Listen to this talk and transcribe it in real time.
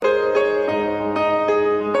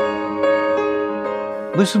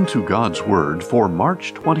Listen to God's Word for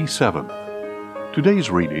March 27th. Today's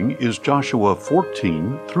reading is Joshua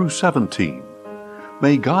 14 through 17.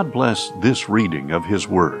 May God bless this reading of His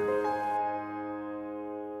Word.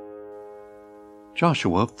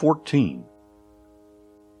 Joshua 14.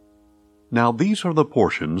 Now these are the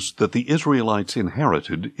portions that the Israelites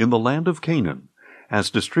inherited in the land of Canaan, as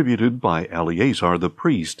distributed by Eleazar the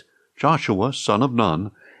priest, Joshua son of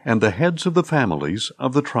Nun, and the heads of the families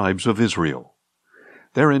of the tribes of Israel.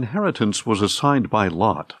 Their inheritance was assigned by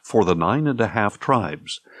lot for the 9½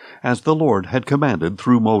 tribes, as the Lord had commanded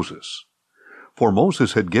through Moses. For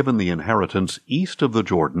Moses had given the inheritance east of the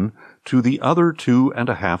Jordan to the other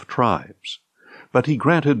 2½ tribes, but he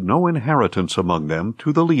granted no inheritance among them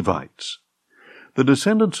to the Levites. The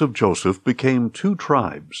descendants of Joseph became 2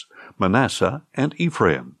 tribes, Manasseh and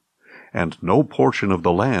Ephraim, and no portion of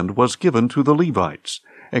the land was given to the Levites,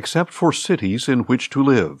 except for cities in which to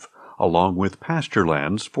live, along with pasture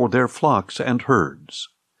lands for their flocks and herds.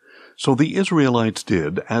 So the Israelites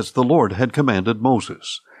did as the Lord had commanded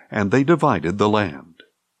Moses, and they divided the land.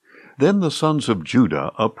 Then the sons of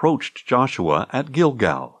Judah approached Joshua at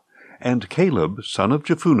Gilgal, and Caleb, son of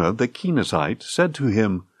Jephunneh the Kenizzite, said to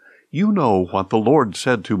him, "You know what the Lord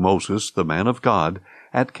said to Moses, the man of God,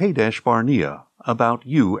 at Kadesh Barnea, about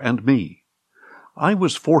you and me. I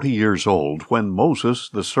was 40 years old when Moses,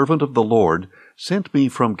 the servant of the Lord, sent me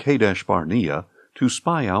from Kadesh Barnea to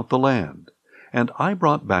spy out the land, and I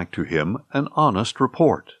brought back to him an honest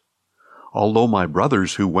report. Although my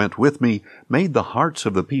brothers who went with me made the hearts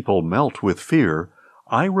of the people melt with fear,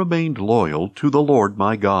 I remained loyal to the Lord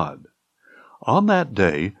my God. On that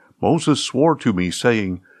day Moses swore to me,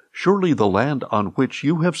 saying, 'Surely the land on which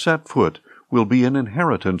you have set foot will be an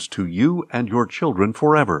inheritance to you and your children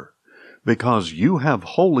forever, because you have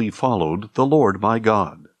wholly followed the Lord my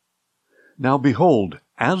God.' Now behold,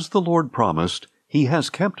 as the Lord promised, He has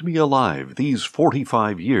kept me alive these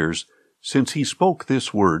 45 years, since He spoke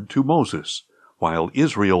this word to Moses, while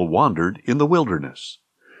Israel wandered in the wilderness.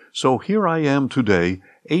 So here I am today,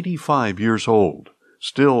 85 years old,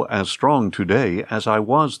 still as strong today as I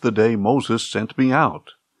was the day Moses sent me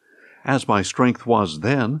out. As my strength was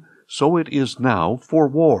then, so it is now for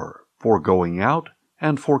war, for going out,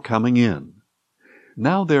 and for coming in.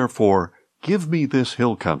 Now therefore, give me this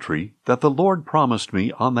hill country that the Lord promised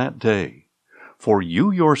me on that day. For you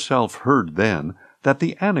yourself heard then that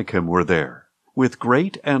the Anakim were there, with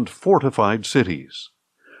great and fortified cities.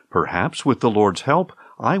 Perhaps with the Lord's help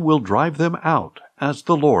I will drive them out, as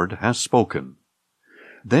the Lord has spoken."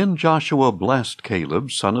 Then Joshua blessed Caleb,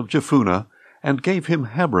 son of Jephunneh, and gave him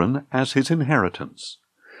Hebron as his inheritance.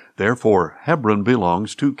 Therefore Hebron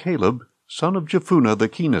belongs to Caleb, son of Jephunneh the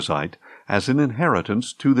Kenizzite, as an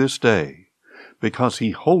inheritance to this day, because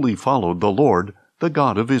he wholly followed the Lord, the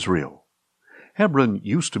God of Israel. Hebron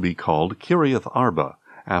used to be called Kiriath Arba,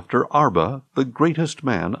 after Arba, the greatest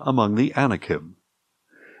man among the Anakim.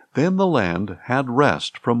 Then the land had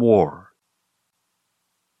rest from war.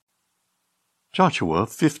 Joshua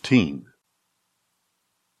 15.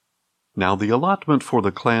 Now the allotment for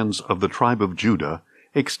the clans of the tribe of Judah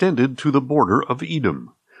extended to the border of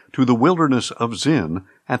Edom, to the wilderness of Zin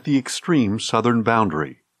at the extreme southern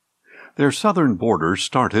boundary. Their southern border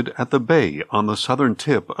started at the bay on the southern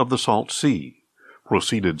tip of the Salt Sea,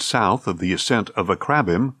 proceeded south of the ascent of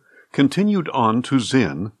Akrabim, continued on to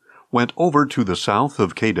Zin, went over to the south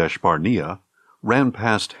of Kadesh Barnea, ran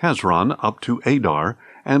past Hezron up to Adar,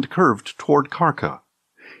 and curved toward Karka.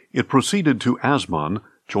 It proceeded to Asmon,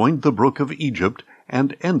 joined the brook of Egypt,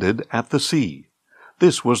 and ended at the sea.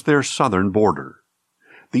 This was their southern border.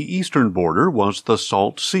 The eastern border was the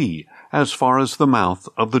Salt Sea, as far as the mouth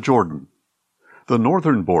of the Jordan. The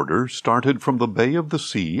northern border started from the bay of the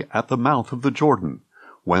sea at the mouth of the Jordan,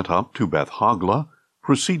 went up to Beth Hoglah,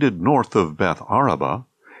 proceeded north of Beth Araba,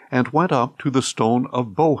 and went up to the stone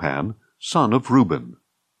of Bohan, son of Reuben.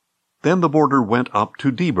 Then the border went up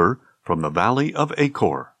to Debir from the valley of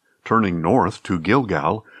Achor, turning north to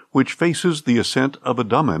Gilgal, which faces the ascent of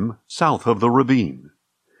Adummim south of the ravine.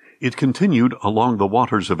 It continued along the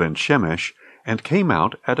waters of En-Shemesh and came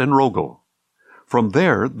out at Enrogel. From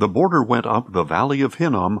there the border went up the valley of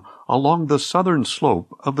Hinnom along the southern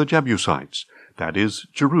slope of the Jebusites, that is,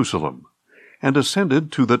 Jerusalem, and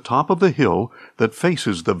ascended to the top of the hill that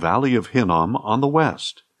faces the valley of Hinnom on the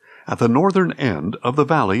west, at the northern end of the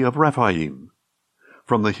valley of Rephaim.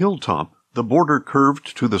 From the hilltop the border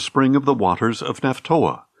curved to the spring of the waters of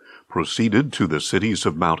Nephtoah, proceeded to the cities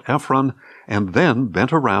of Mount Ephron, and then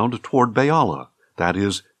bent around toward Baalah, that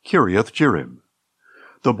is, Kiriath Jearim.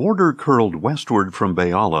 The border curled westward from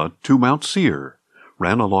Baalah to Mount Seir,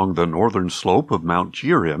 ran along the northern slope of Mount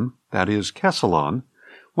Jearim, that is, Kesalon,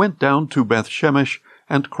 went down to Beth-Shemesh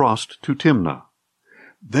and crossed to Timnah.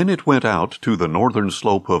 Then it went out to the northern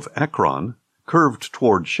slope of Ekron, curved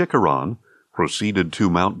toward Shikkeron, proceeded to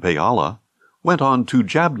Mount Baalah, went on to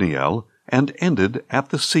Jabneel, and ended at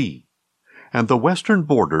the sea. And the western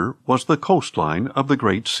border was the coastline of the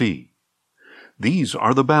Great Sea. These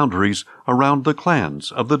are the boundaries around the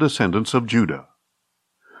clans of the descendants of Judah.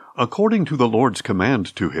 According to the Lord's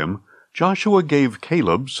command to him, Joshua gave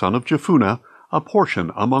Caleb, son of Jephunneh, a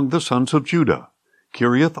portion among the sons of Judah,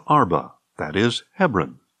 Kiriath Arba, that is,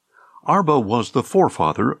 Hebron. Arba was the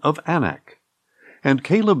forefather of Anak. And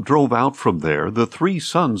Caleb drove out from there the 3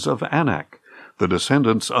 sons of Anak, the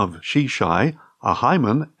descendants of Sheshai,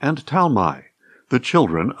 Ahiman, and Talmai, the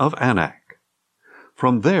children of Anak.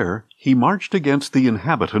 From there he marched against the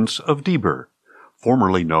inhabitants of Debir,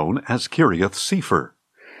 formerly known as Kiriath-Sepher.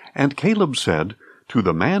 And Caleb said, "To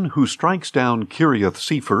the man who strikes down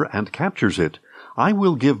Kiriath-Sepher and captures it, I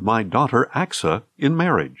will give my daughter Achsah in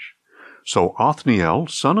marriage." So Othniel,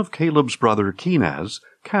 son of Caleb's brother Kenaz,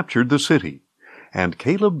 captured the city, and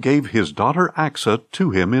Caleb gave his daughter Achsah to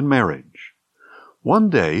him in marriage. One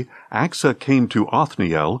day Achsah came to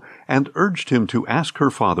Othniel and urged him to ask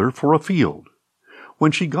her father for a field.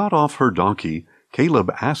 When she got off her donkey,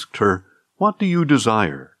 Caleb asked her, "What do you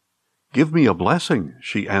desire?" "Give me a blessing,"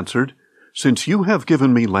 she answered. "Since you have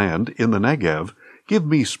given me land in the Negev, give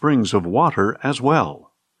me springs of water as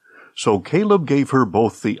well." So Caleb gave her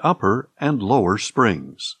both the upper and lower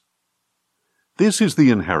springs. This is the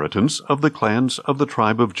inheritance of the clans of the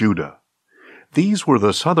tribe of Judah. These were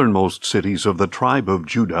the southernmost cities of the tribe of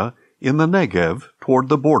Judah in the Negev toward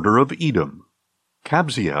the border of Edom: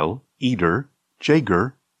 Kabzeel, Eder,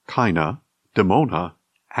 Jagur, Kinah, Dimonah,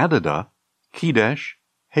 Adadah, Kedesh,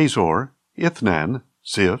 Hazor, Ithnan,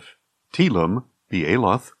 Ziph, Telem,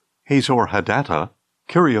 Bealoth, Hazor Hadattah,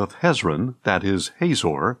 Kiriath Hezron, that is,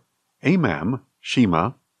 Hazor, Amam,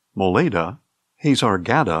 Shema, Moladah, Hazar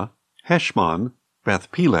Gaddah, Heshmon,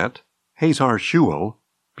 Beth Pelet, Hazar Shual,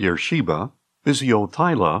 Beersheba,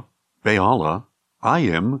 Biziothila, Baalah,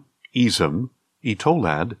 Ayim, Ezem,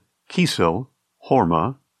 Etolad, Kisil,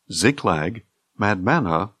 Hormah, Ziklag,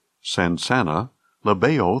 Madmanah, Sansannah,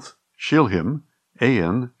 Lebaoth, Shilhim,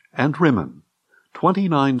 Ain, and Rimmon,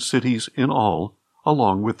 29 cities in all,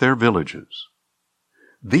 along with their villages.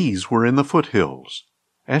 These were in the foothills: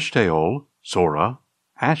 Eshtaol, Zorah,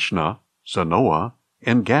 Ashna, Zanoah,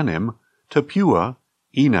 Enganim, Tapua,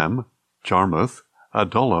 Enam, Jarmuth,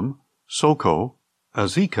 Adullam, Soko,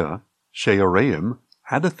 Azekah, Shearaim,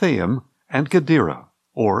 Adathaim, and Gedera,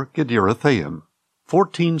 or Gederathaim,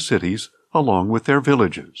 14 cities along with their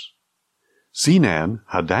villages. Zenan,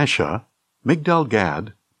 Hadashah,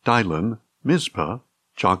 Migdal-Gad, Dibon, Mizpah,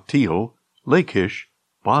 Joktheel, Lachish,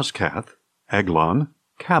 Bozkath, Eglon,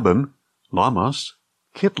 Caban, Lamas,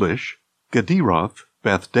 Kitlish, Gederoth,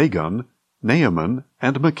 Beth-Dagon, Naaman,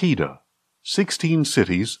 and Makkedah, 16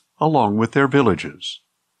 cities along with their villages.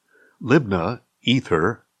 Libnah,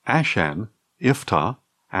 Ether, Ashan, Iftah,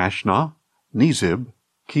 Ashna, Nezib,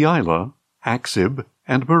 Keilah, Achzib,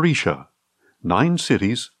 and Mareshah, 9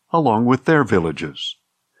 cities along with their villages.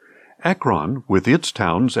 Ekron, with its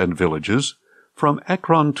towns and villages, from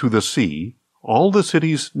Ekron to the sea, all the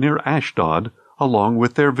cities near Ashdod along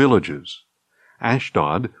with their villages.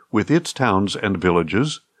 Ashdod, with its towns and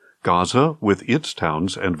villages, Gaza, with its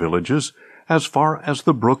towns and villages, as far as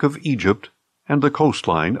the brook of Egypt and the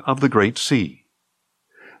coastline of the Great Sea.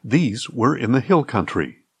 These were in the hill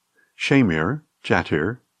country: Shamir,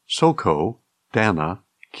 Jatir, Soko, Dana,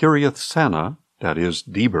 Kiriath-Sanah, that is,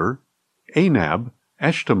 Debir, Anab,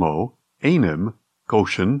 Eshtemoh, Anim,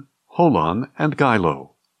 Goshen, Holon, and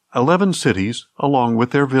Gilo, 11 cities along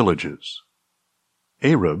with their villages.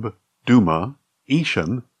 Arab, Duma,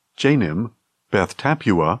 Eshan, Janim,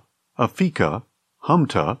 Beth-Tappuah, Aphekah,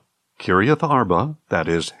 Humtah, Kiriath Arba, that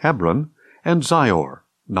is, Hebron, and Zior,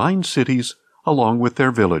 9 cities along with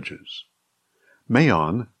their villages.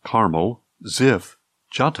 Maon, Carmel, Ziph,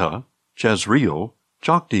 Juttah, Jezreel,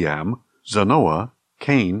 Jokdeam, Zanoah,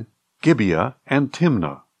 Cain, Gibeah, and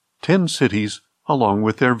Timnah, 10 cities along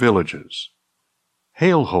with their villages.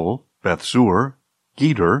 Halehol, Beth-zur,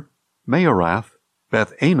 Geder, Maarath,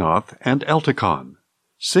 Beth-Anoth, and Eltekon,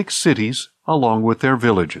 6 cities along with their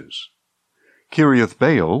villages.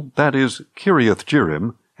 Kiriath-Baal, that is,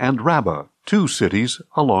 Kiriath-Jearim, and Rabbah, 2 cities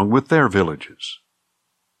along with their villages.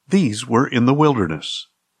 These were in the wilderness: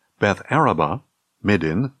 Beth-Arabah,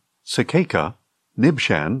 Middin, Sekekah,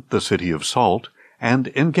 Nibshan, the city of salt,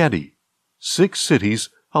 and En-Gedi, 6 cities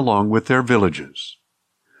along with their villages.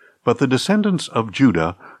 But the descendants of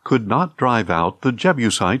Judah could not drive out the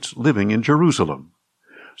Jebusites living in Jerusalem.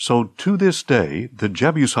 So to this day the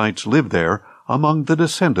Jebusites live there among the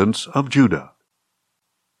descendants of Judah.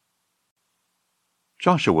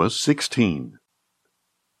 Joshua 16.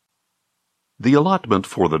 The allotment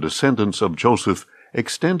for the descendants of Joseph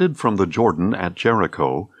extended from the Jordan at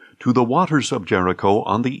Jericho to the waters of Jericho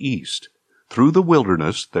on the east, through the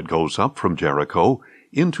wilderness that goes up from Jericho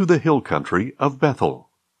into the hill country of Bethel.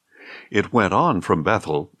 It went on from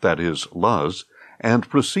Bethel, that is, Luz, and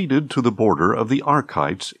proceeded to the border of the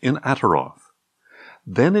Archites in Ataroth.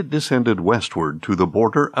 Then it descended westward to the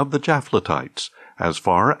border of the Japhletites, as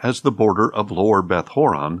far as the border of lower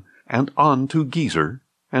Beth-horon, and on to Gezer,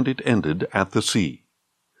 and it ended at the sea.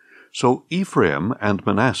 So Ephraim and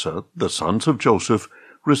Manasseh, the sons of Joseph,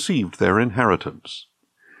 received their inheritance.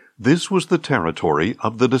 This was the territory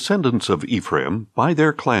of the descendants of Ephraim by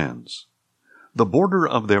their clans. The border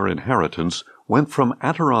of their inheritance went from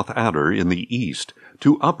Ataroth-Adar in the east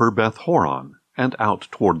to upper Beth-horon, and out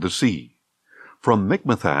toward the sea. From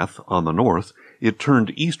Michmethath on the north, it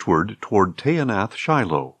turned eastward toward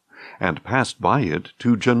Taanath-Shiloh, and passed by it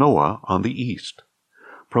to Janoah on the east.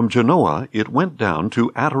 From Janoah it went down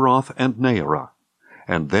to Ataroth and Naarah,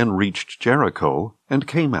 and then reached Jericho, and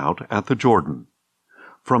came out at the Jordan.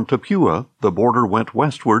 From Tappuah the border went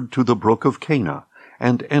westward to the brook of Cana,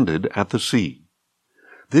 and ended at the sea.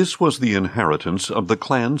 This was the inheritance of the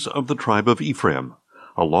clans of the tribe of Ephraim,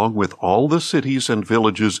 along with all the cities and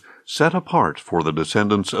villages set apart for the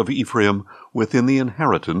descendants of Ephraim within the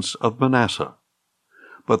inheritance of Manasseh.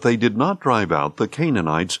 But they did not drive out the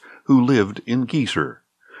Canaanites who lived in Gezer.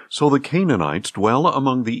 So the Canaanites dwell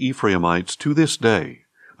among the Ephraimites to this day,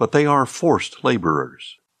 but they are forced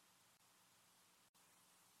laborers.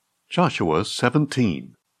 Joshua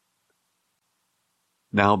 17.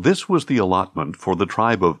 Now this was the allotment for the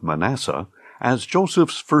tribe of Manasseh as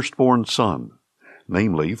Joseph's firstborn son,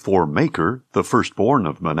 namely for Machir, the firstborn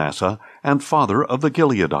of Manasseh, and father of the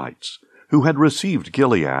Gileadites, who had received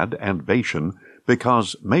Gilead and Bashan,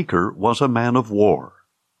 because Machir was a man of war.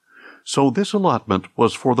 So this allotment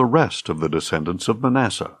was for the rest of the descendants of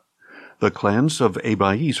Manasseh, the clans of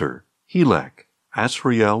Abiezer, Helek,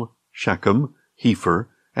 Asriel, Shechem, Hepher,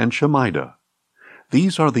 and Shemida.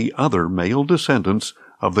 These are the other male descendants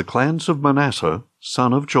of the clans of Manasseh,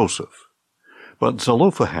 son of Joseph. But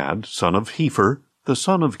Zelophehad, son of Hepher, the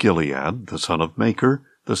son of Gilead, the son of Machir,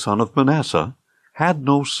 the son of Manasseh, had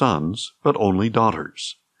no sons, but only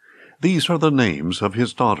daughters. These are the names of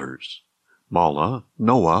his daughters: Mahlah,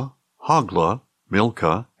 Noah, Hoglah,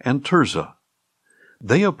 Milcah, and Tirzah.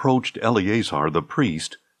 They approached Eleazar the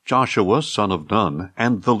priest, Joshua son of Nun,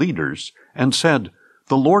 and the leaders, and said,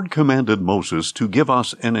 "The Lord commanded Moses to give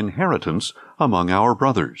us an inheritance among our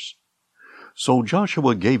brothers." So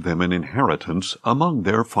Joshua gave them an inheritance among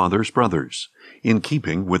their father's brothers, in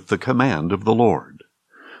keeping with the command of the Lord.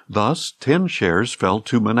 Thus 10 shares fell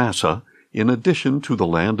to Manasseh, in addition to the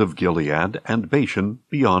land of Gilead and Bashan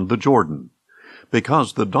beyond the Jordan,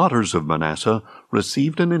 because the daughters of Manasseh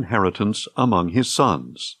received an inheritance among his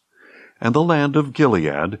sons. And the land of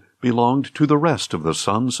Gilead belonged to the rest of the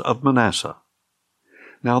sons of Manasseh.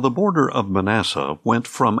 Now the border of Manasseh went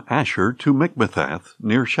from Asher to Michmethath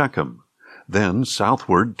near Shechem, then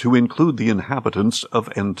southward to include the inhabitants of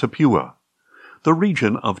En-Tappuah. The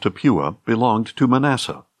region of Tappuah belonged to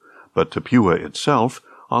Manasseh, but Tappuah itself,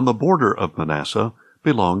 on the border of Manasseh,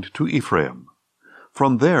 belonged to Ephraim.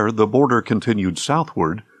 From there the border continued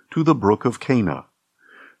southward to the brook of Cana.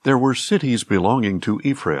 There were cities belonging to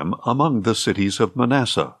Ephraim among the cities of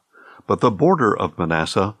Manasseh, but the border of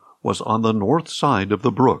Manasseh was on the north side of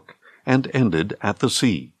the brook, and ended at the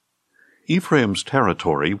sea. Ephraim's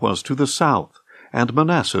territory was to the south, and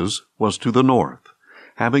Manasseh's was to the north,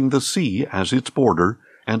 having the sea as its border,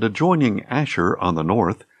 and adjoining Asher on the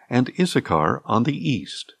north, and Issachar on the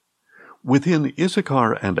east. Within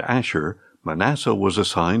Issachar and Asher, Manasseh was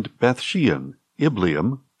assigned Beth-shean,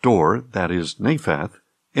 Ibleam, Dor, that is, Naphath,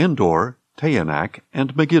 Endor, Taanach,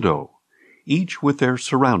 and Megiddo, each with their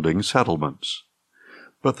surrounding settlements.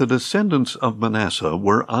 But the descendants of Manasseh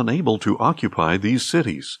were unable to occupy these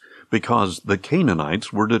cities, because the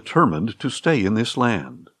Canaanites were determined to stay in this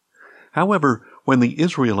land. However, when the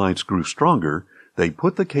Israelites grew stronger, they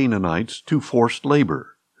put the Canaanites to forced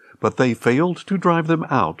labor, but they failed to drive them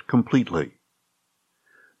out completely.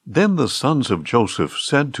 Then the sons of Joseph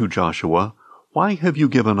said to Joshua, "Why have you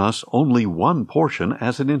given us only one portion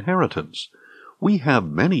as an inheritance? We have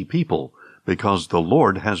many people, because the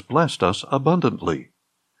Lord has blessed us abundantly."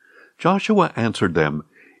 Joshua answered them,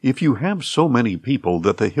 "If you have so many people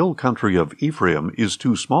that the hill country of Ephraim is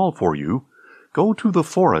too small for you, go to the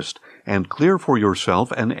forest and clear for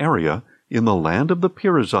yourself an area in the land of the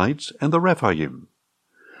Perizzites and the Rephaim.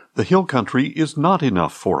 "The hill country is not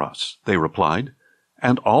enough for us," they replied,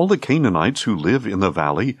 "and all the Canaanites who live in the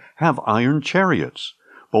valley have iron chariots,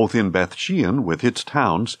 both in Beth-shean with its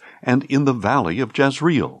towns, and in the valley of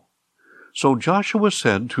Jezreel." So Joshua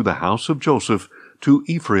said to the house of Joseph, to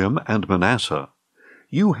Ephraim and Manasseh,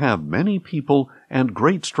 "You have many people and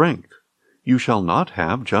great strength. You shall not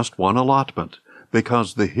have just one allotment,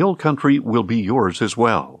 because the hill country will be yours as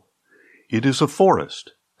well. It is a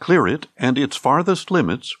forest. Clear it, and its farthest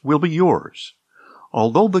limits will be yours.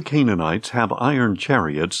 Although the Canaanites have iron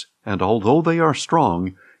chariots, and although they are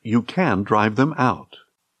strong, you can drive them out."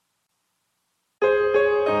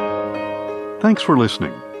 Thanks for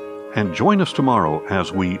listening, and join us tomorrow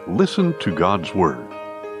as we listen to God's Word.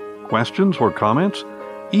 Questions or comments?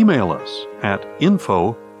 Email us at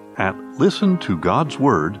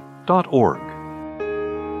info@listentogodsword.org.